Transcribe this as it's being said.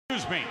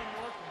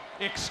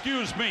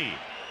Excuse me.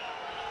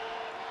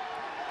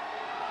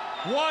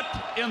 What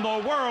in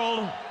the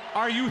world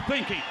are you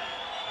thinking?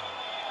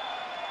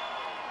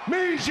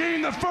 Mean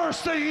Gene, the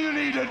first thing you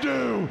need to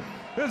do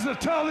is to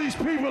tell these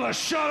people to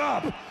shut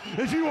up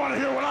if you want to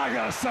hear what I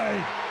gotta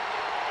say.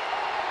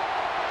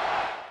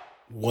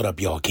 What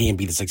up, y'all?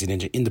 KMB the Sexy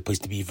Ninja in the place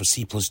to be for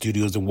C Plus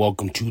Studios, and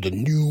welcome to the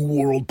New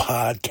World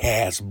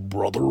Podcast,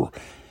 brother.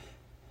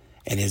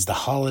 And it's the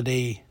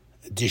holiday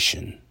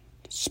edition,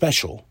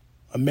 special,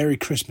 a Merry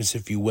Christmas,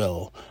 if you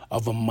will,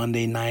 of a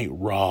Monday Night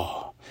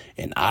Raw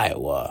in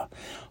Iowa,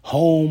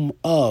 home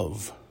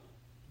of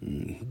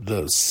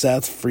the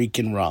Seth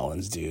freaking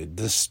Rollins, dude.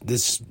 This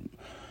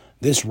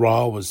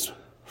Raw was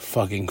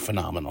fucking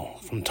phenomenal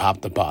from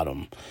top to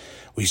bottom.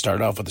 We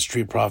started off with the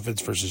Street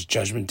Profits versus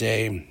Judgment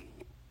Day.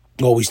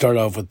 Well, we started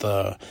off with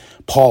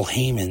Paul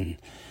Heyman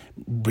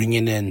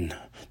bringing in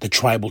the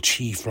tribal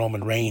chief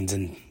Roman Reigns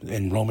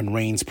and Roman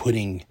Reigns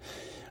putting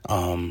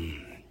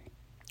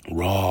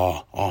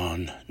Raw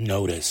on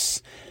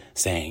notice,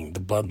 saying the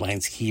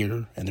Bloodline's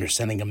here and they're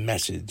sending a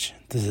message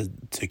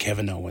to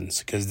Kevin Owens,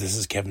 because this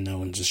is Kevin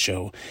Owens'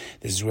 show.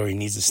 This is where he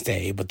needs to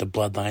stay, but the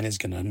Bloodline is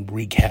going to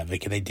wreak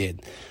havoc, and they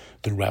did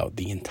throughout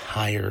the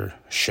entire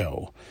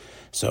show.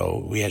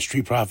 So we had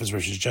Street Profits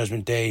versus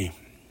Judgment Day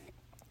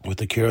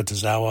with Akira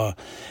Tozawa,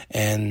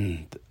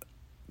 and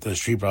the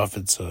Street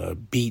Profits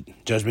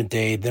beat Judgment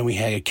Day. Then we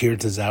had Akira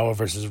Tozawa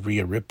versus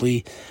Rhea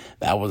Ripley.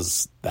 That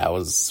was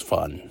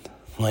fun.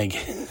 Like,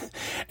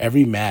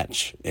 every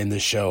match in the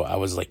show, I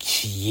was like,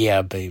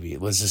 yeah, baby.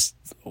 Let's just,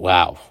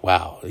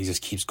 wow. He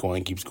just keeps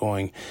going.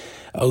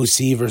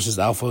 OC versus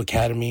Alpha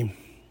Academy.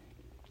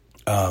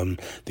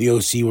 The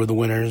OC were the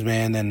winners,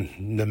 man.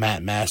 And the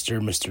Mat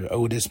Master, Mr.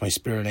 Otis, my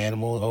spirit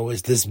animal,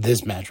 always.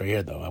 This match right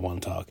here, though, I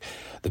want to talk.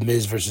 The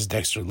Miz versus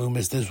Dexter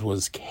Lumis. This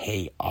was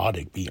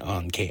chaotic,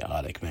 beyond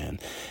chaotic, man.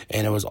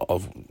 And it was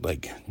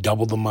like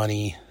double the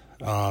money.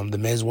 The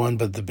Miz won,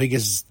 but the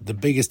biggest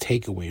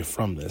takeaway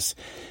from this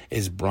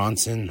is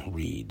Bronson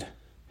Reed.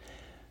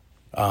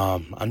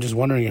 I'm just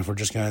wondering if we're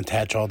just going to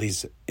attach all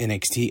these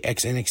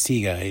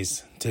ex-NXT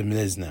guys to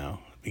Miz now,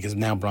 because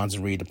now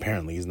Bronson Reed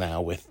apparently is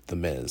now with the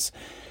Miz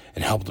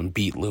and helped him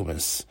beat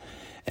Lumis.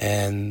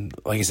 And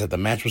like I said, the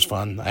match was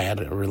fun. I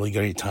had a really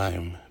great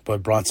time,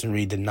 but Bronson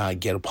Reed did not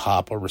get a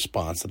pop or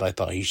response that I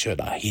thought he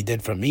should. He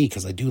did from me,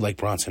 because I do like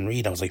Bronson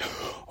Reed. I was like,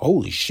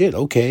 holy shit,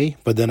 okay.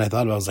 But then I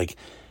was like,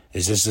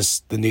 is this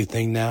just the new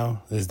thing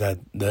now? Is that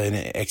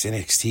the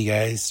ex-NXT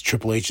guys,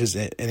 Triple H's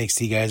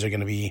NXT guys, are going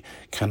to be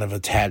kind of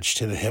attached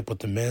to the hip with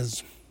the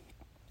Miz?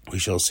 We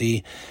shall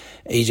see.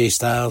 AJ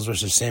Styles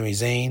versus Sami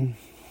Zayn.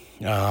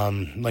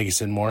 Like I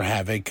said, more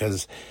havoc,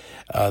 because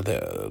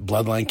the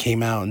Bloodline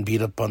came out and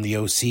beat up on the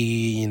OC,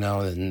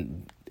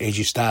 and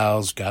AJ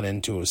Styles got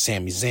into a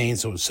Sami Zayn,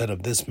 so it set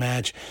up this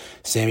match.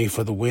 Sami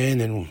for the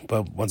win,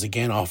 but once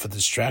again, off of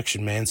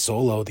distraction, man.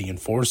 Solo, the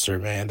enforcer,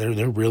 man,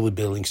 they're really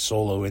building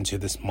Solo into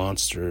this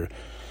monster,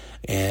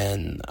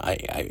 and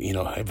I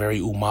very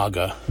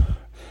Umaga,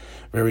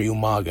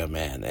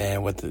 man,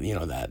 and with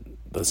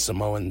the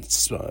Samoan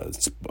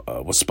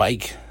was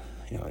Spike,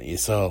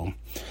 so.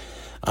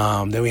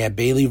 Then we had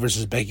Bayley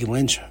versus Becky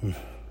Lynch.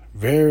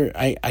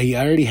 I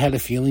already had a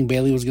feeling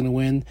Bayley was going to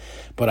win,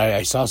 but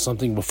I saw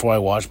something before I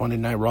watched Monday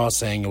Night Raw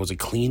saying it was a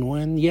clean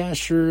win. Yeah,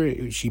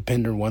 sure, she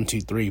pinned her 1,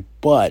 2, 3,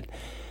 but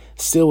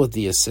still with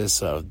the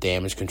assist of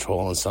damage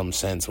control in some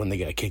sense when they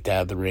got kicked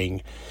out of the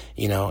ring,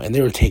 and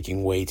they were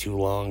taking way too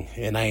long,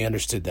 and I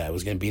understood that it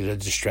was going to be the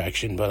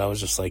distraction, but I was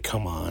just like,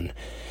 come on,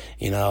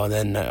 and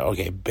then,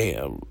 okay,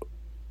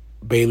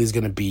 Bayley's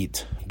going to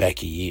beat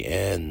Becky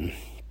and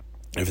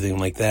everything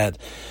like that.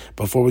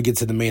 Before we get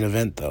to the main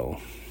event, though,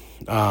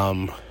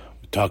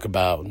 talk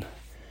about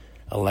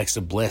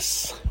Alexa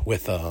Bliss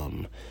with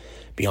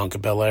Bianca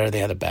Belair. They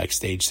had a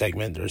backstage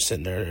segment. They're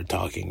sitting there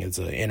talking. It's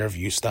an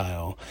interview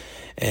style,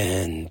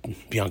 and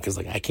Bianca's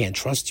like, I can't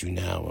trust you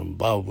now, and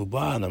blah, blah,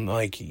 blah. And I'm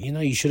like,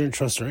 you shouldn't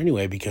trust her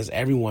anyway, because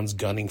everyone's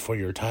gunning for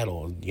your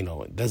title.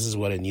 This is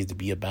what it needs to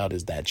be about,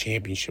 is that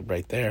championship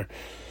right there.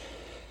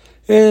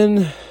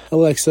 And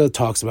Alexa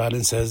talks about it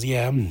and says,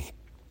 yeah,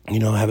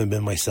 I haven't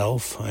been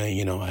myself.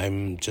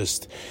 I'm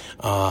just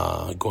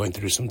going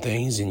through some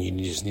things, and you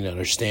just need to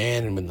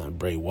understand. And with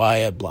Bray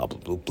Wyatt, blah, blah,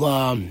 blah,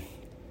 blah.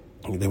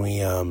 And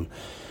then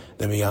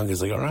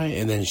Bianca's like, all right.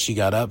 And then she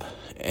got up,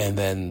 and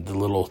then the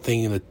little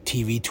thing in the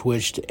TV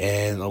twitched,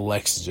 and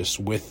Alexa just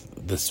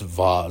with this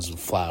vase of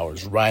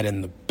flowers right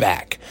in the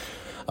back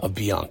of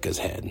Bianca's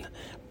head.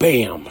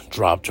 Bam!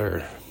 Dropped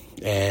her.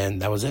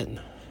 And that was it.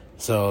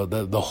 So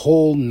the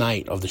whole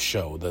night of the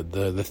show,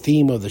 the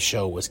theme of the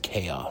show was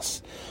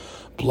chaos.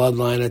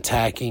 Bloodline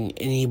attacking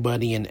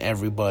anybody and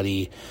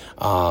everybody.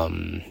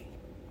 There's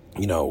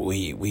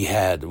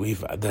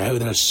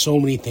so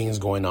many things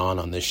going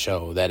on this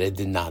show that it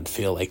did not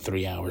feel like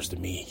 3 hours to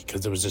me, because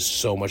there was just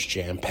so much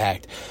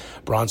jam-packed.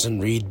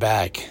 Bronson Reed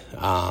back,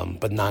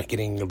 but not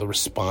getting the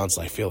response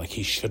I feel like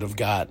he should have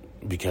got,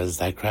 because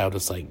that crowd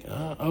was like,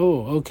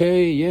 oh,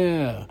 okay,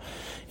 yeah.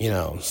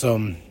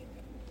 So,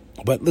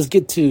 but let's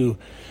get to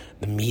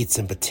the meats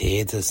and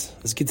potatoes.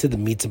 Let's get to the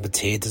meats and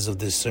potatoes of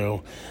this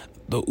show.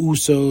 The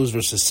Usos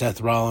versus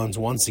Seth Rollins.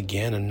 Once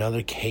again,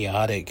 another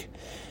chaotic.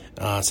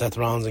 Seth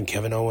Rollins and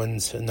Kevin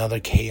Owens, another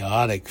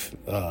chaotic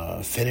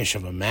finish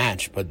of a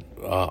match. But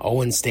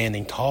Owens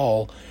standing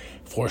tall,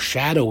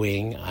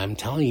 foreshadowing, I'm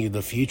telling you,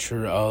 the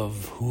future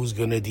of who's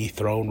going to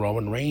dethrone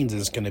Roman Reigns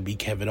is going to be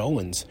Kevin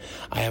Owens.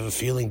 I have a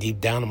feeling deep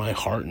down in my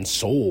heart and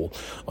soul,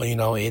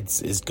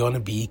 it's going to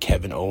be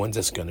Kevin Owens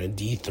that's going to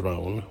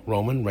dethrone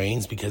Roman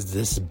Reigns, because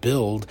this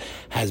build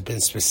has been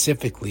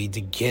specifically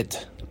to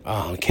get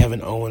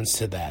Kevin Owens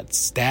to that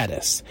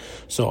status.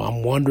 So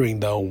I'm wondering,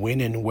 though, when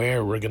and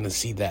where we're going to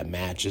see that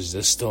match. Is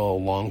this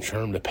still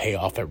long-term to pay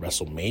off at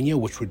WrestleMania,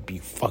 which would be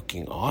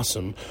fucking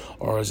awesome,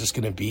 or is this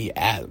going to be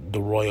at the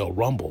Royal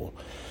Rumble?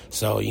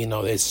 So,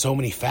 there's so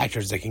many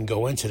factors that can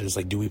go into this.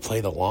 Like, do we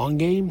play the long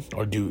game,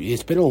 or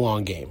it's been a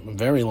long game, a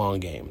very long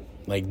game.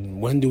 Like,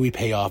 when do we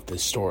pay off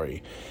this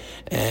story?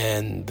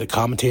 And the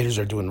commentators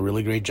are doing a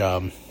really great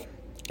job.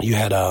 You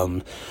had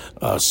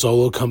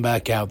Solo come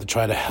back out to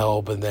try to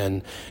help, and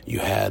then you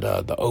had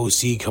the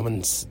OC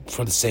coming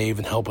for the save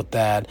and help with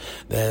that.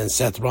 Then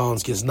Seth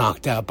Rollins gets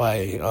knocked out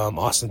by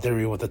Austin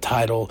Theory with the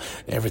title.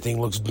 Everything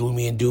looks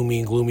gloomy and doomy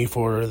and gloomy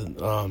for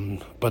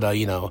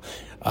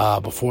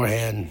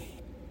beforehand,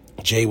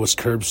 Jay was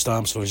curb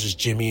stomped, so it was just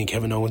Jimmy and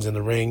Kevin Owens in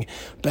the ring,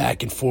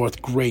 back and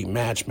forth. Great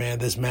match, man.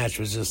 This match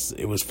was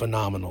it was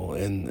phenomenal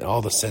in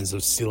all the sense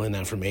of stealing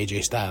that from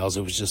AJ Styles.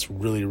 It was just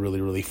really, really,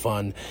 really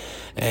fun.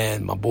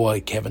 And my boy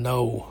Kevin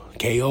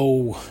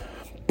KO,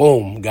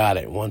 boom, got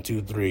it. 1,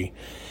 2, 3.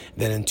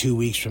 Then in 2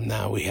 weeks from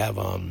now we have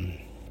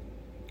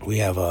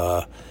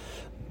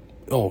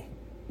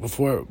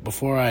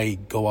before I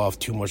go off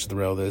too much of the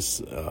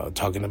rail,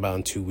 talking about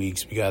in 2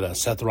 weeks, we got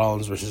Seth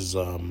Rollins versus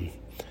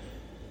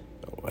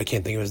I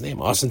can't think of his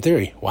name. Austin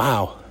Theory.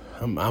 Wow.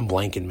 I'm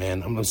blanking,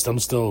 man. I'm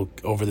still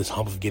over this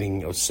hump of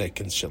getting sick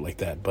and shit like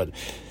that. But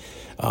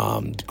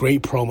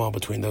great promo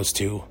between those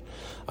two.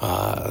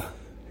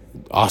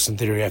 Austin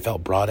Theory, I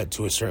felt, brought it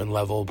to a certain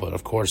level. But,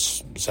 of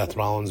course, Seth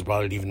Rollins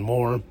brought it even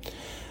more.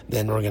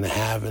 Then we're going to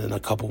have, in a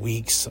couple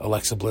weeks,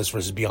 Alexa Bliss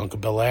versus Bianca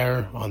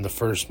Belair on the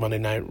first Monday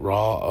Night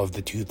Raw of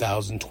the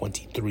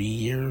 2023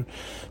 year.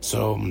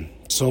 So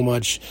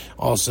much.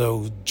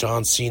 Also,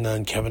 John Cena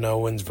and Kevin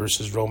Owens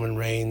versus Roman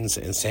Reigns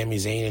and Sami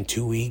Zayn in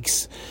 2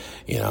 weeks.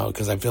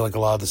 Because I feel like a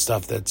lot of the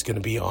stuff that's going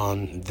to be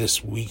on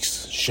this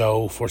week's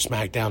show for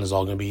SmackDown is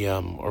all going to be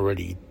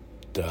already,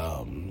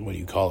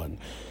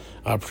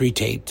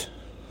 pre-taped.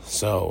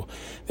 So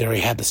they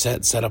already had the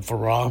set up for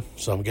Raw.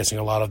 So I'm guessing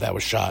a lot of that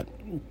was shot.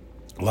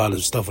 A lot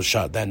of stuff was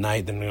shot that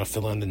night. Then they're going to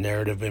fill in the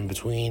narrative in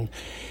between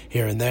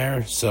here and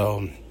there.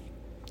 So,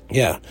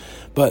 yeah.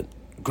 But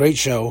great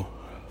show.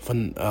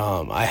 Fun.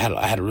 I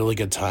had a really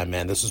good time,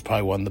 man. This was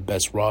probably one of the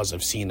best Raws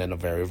I've seen in a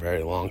very,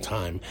 very long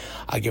time.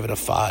 I give it a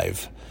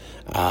 5.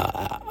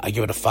 I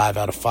give it a 5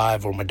 out of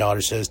 5, or my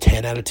daughter says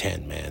 10 out of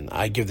 10, man.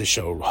 I give the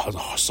show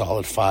a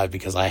solid 5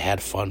 because I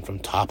had fun from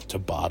top to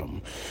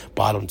bottom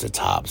to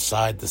top,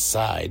 side to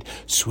side,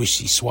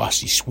 swishy,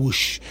 swashy,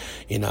 swoosh,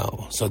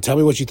 So tell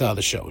me what you thought of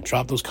the show.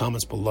 Drop those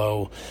comments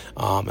below.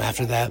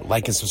 After that,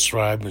 like and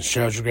subscribe, and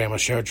share with your grandma,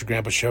 share with your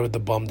grandpa, share with the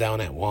bum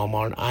down at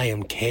Walmart. I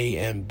am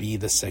KMB,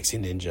 the Sexy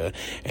Ninja,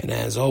 and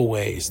as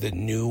always, the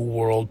New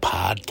World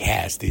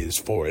Podcast is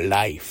for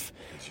life.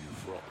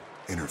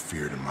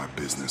 Interfered in my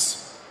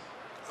business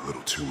a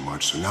little too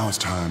much, so now it's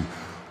time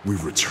we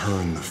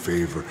return the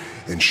favor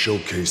and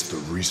showcase the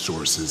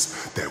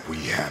resources that we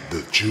have,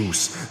 the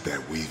juice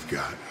that we've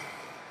got,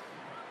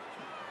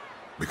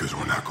 because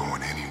we're not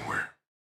going anywhere.